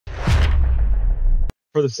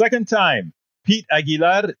For the second time, Pete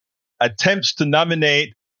Aguilar attempts to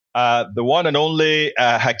nominate the one and only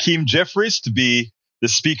Hakeem Jeffries to be the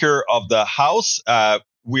Speaker of the House.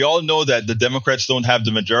 We all know that the Democrats don't have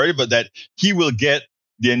the majority, but that he will get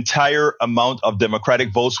the entire amount of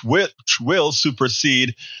Democratic votes, which will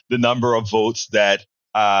supersede the number of votes that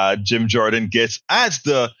Jim Jordan gets as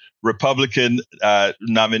the Republican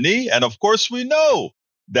nominee. And of course, we know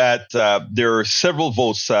that there are several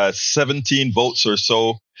votes, 17 votes or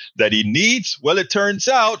so that he needs. Well, it turns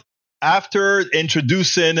out after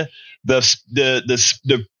introducing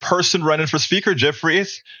the person running for Speaker,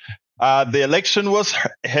 Jeffries, the election was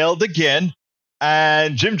held again,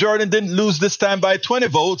 and Jim Jordan didn't lose this time by 20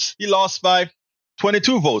 votes. He lost by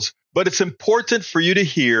 22 votes. But it's important for you to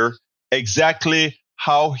hear exactly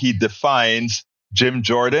how he defines Jim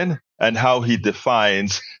Jordan and how he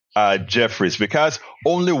defines Jeffries, because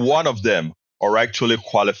only one of them are actually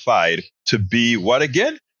qualified to be what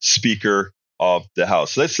again? Speaker of the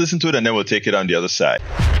House. Let's listen to it and then we'll take it on the other side.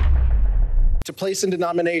 To place into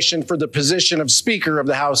nomination for the position of Speaker of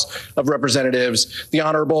the House of Representatives, the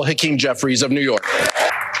Honorable Hakeem Jeffries of New York.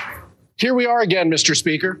 Here we are again, Mr.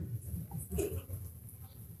 Speaker.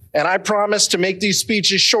 And I promise to make these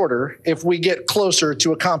speeches shorter if we get closer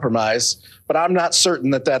to a compromise, but I'm not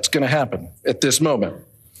certain that that's going to happen at this moment.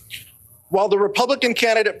 While the Republican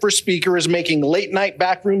candidate for Speaker is making late-night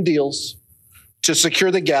backroom deals to secure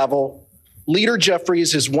the gavel, Leader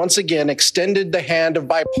Jeffries has once again extended the hand of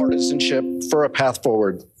bipartisanship for a path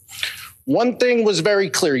forward. One thing was very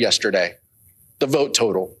clear yesterday: the vote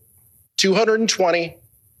total, 220,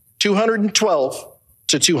 212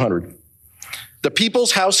 to 200. The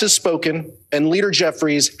People's House has spoken, and Leader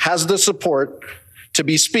Jeffries has the support to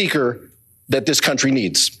be Speaker that this country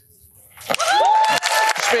needs.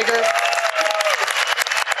 Speaker.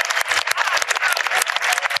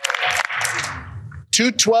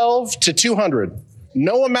 212 to 200.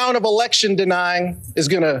 No amount of election denying is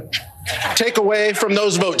going to take away from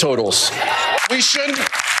those vote totals. We shouldn't,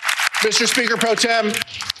 Mr. Speaker Pro Tem,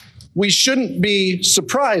 we shouldn't be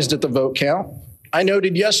surprised at the vote count. I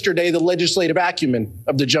noted yesterday the legislative acumen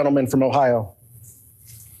of the gentleman from Ohio.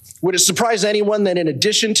 Would it surprise anyone that in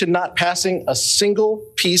addition to not passing a single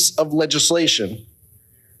piece of legislation,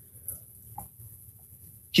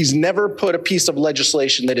 he's never put a piece of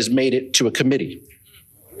legislation that has made it to a committee?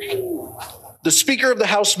 The Speaker of the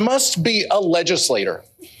House must be a legislator,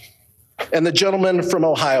 and the gentleman from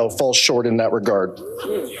Ohio falls short in that regard.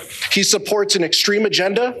 He supports an extreme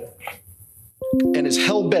agenda and is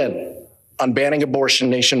hell-bent on banning abortion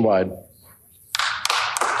nationwide,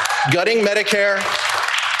 gutting Medicare,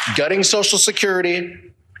 gutting Social Security,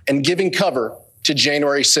 and giving cover to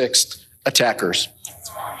January 6th attackers.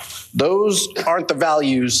 Those aren't the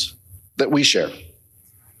values that we share.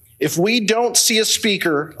 If we don't see a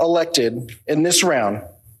speaker elected in this round,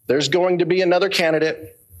 there's going to be another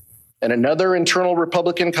candidate and another internal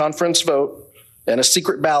Republican conference vote and a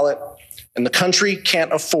secret ballot, and the country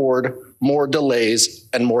can't afford more delays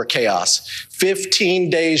and more chaos.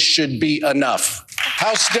 15 days should be enough.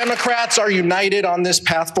 House Democrats are united on this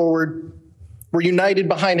path forward. We're united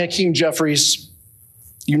behind Hakeem Jeffries,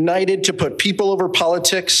 united to put people over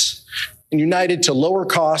politics, and united to lower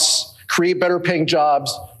costs, create better paying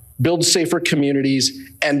jobs, build safer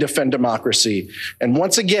communities, and defend democracy. And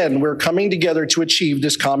once again, we're coming together to achieve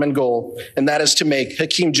this common goal, and that is to make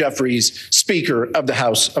Hakeem Jeffries Speaker of the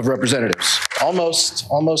House of Representatives. Almost,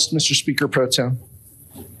 Mr. Speaker Pro Tem.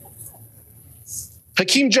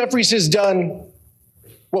 Hakeem Jeffries has done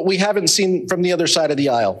what we haven't seen from the other side of the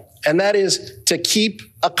aisle, and that is to keep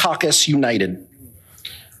a caucus united.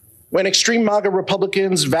 When extreme MAGA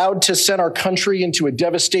Republicans vowed to send our country into a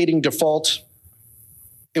devastating default,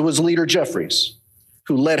 it was Leader Jeffries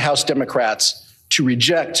who led House Democrats to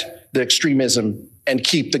reject the extremism and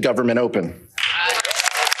keep the government open.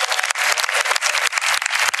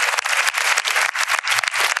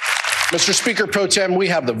 Mr. Speaker Pro Tem, we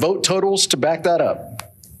have the vote totals to back that up.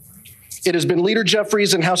 It has been Leader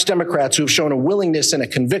Jeffries and House Democrats who have shown a willingness and a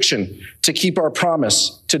conviction to keep our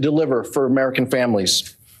promise to deliver for American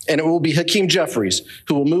families. And it will be Hakeem Jeffries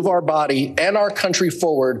who will move our body and our country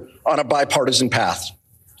forward on a bipartisan path.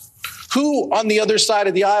 Who on the other side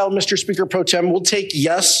of the aisle, Mr. Speaker Pro Tem, will take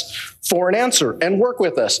yes for an answer and work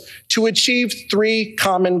with us to achieve three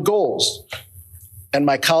common goals. And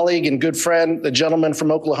my colleague and good friend, the gentleman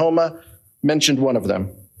from Oklahoma, mentioned one of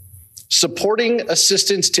them: supporting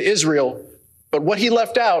assistance to Israel, but what he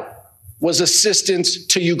left out was assistance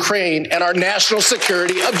to Ukraine and our national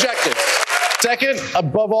security objectives. Second,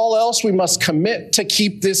 above all else, we must commit to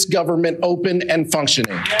keep this government open and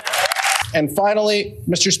functioning. And finally,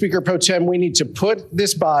 Mr. Speaker Pro Tem, we need to put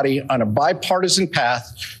this body on a bipartisan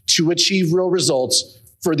path to achieve real results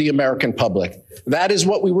for the American public. That is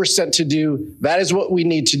what we were sent to do. That is what we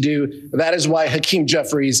need to do. That is why Hakeem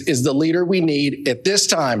Jeffries is the leader we need at this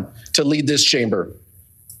time to lead this chamber.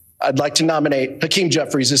 I'd like to nominate Hakeem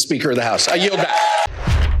Jeffries as Speaker of the House. I yield back.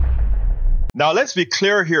 Now, let's be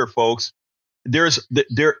clear here, folks. There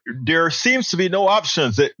seems to be no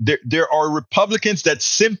options. There are Republicans that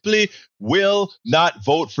simply will not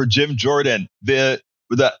vote for Jim Jordan. The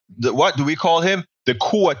what do we call him? The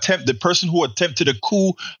coup attempt, the person who attempted a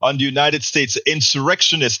coup on the United States, the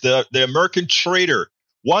insurrectionist, the American traitor,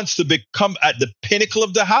 wants to become at the pinnacle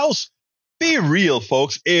of the House. Be real,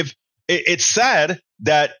 folks. If it's sad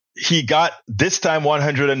that he got this time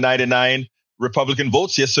 199 Republican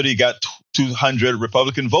votes. Yesterday he got 200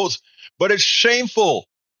 Republican votes. But it's shameful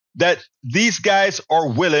that these guys are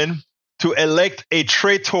willing to elect a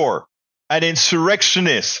traitor, an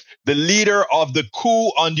insurrectionist, the leader of the coup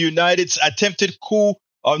on the attempted coup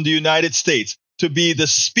on the United States, to be the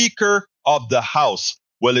Speaker of the House.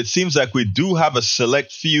 Well, it seems like we do have a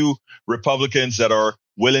select few Republicans that are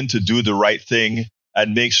willing to do the right thing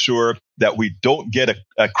and make sure that we don't get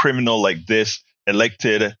a criminal like this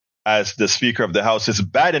elected as the Speaker of the House. It's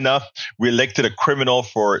bad enough we elected a criminal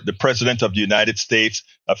for the President of the United States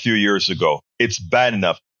a few years ago. It's bad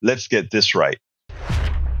enough. Let's get this right.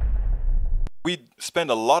 We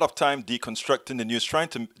spend a lot of time deconstructing the news, trying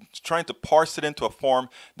to parse it into a form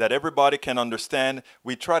that everybody can understand.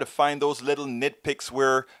 We try to find those little nitpicks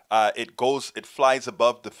where it flies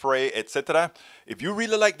above the fray, etc. If you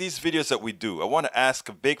really like these videos that we do, I want to ask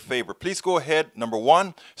a big favor. Please go ahead. Number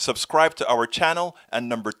one, subscribe to our channel. And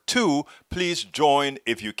number two, please join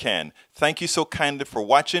if you can. Thank you so kindly for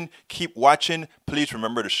watching. Keep watching. Please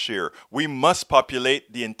remember to share. We must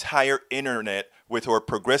populate the entire internet with our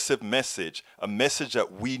progressive message, a message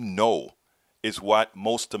that we know is what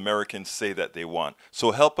most Americans say that they want.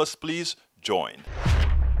 So help us, please join.